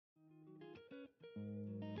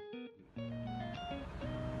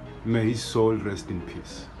May his soul rest in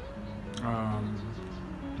peace.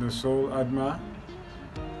 The soul Atma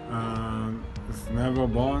is never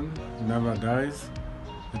born, never dies.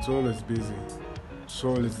 It's always busy.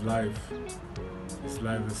 Soul is life. It's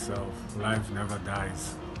life itself. Life never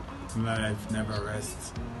dies. Life never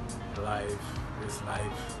rests. Life is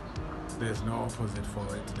life. There's no opposite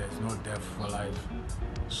for it. There's no death for life.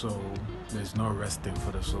 So there's no resting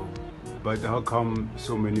for the soul. But how come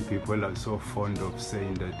so many people are so fond of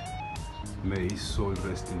saying that may his soul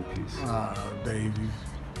rest in peace? They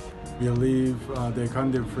believe they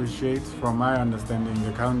can't differentiate, from my understanding,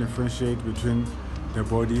 they can't differentiate between the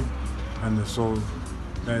body and the soul.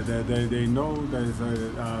 They know there is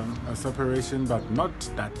a separation, but not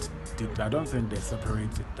that deep. I don't think they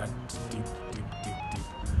separate it that deep.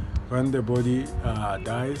 When the body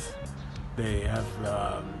dies, they have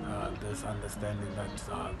this understanding that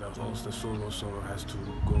the soul also has to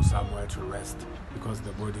go somewhere to rest, because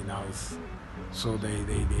the body now is. So they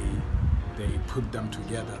put them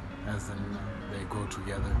together, as in they go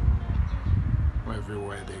together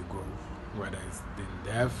everywhere they go, whether it's in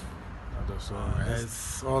death. So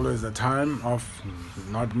there's always a time of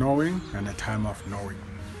not knowing and a time of knowing.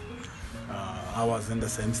 I was in the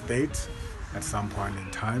same state at some point in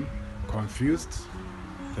time, confused.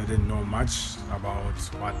 They didn't know much about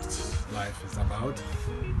what life is about.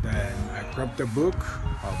 Then I grabbed the book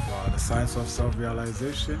of The Science of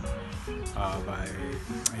Self-Realization by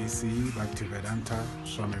A.C. Bhaktivedanta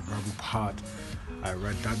Swami Prabhupada. I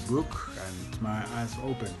read that book and my eyes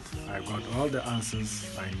opened. I got all the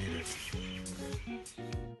answers I needed.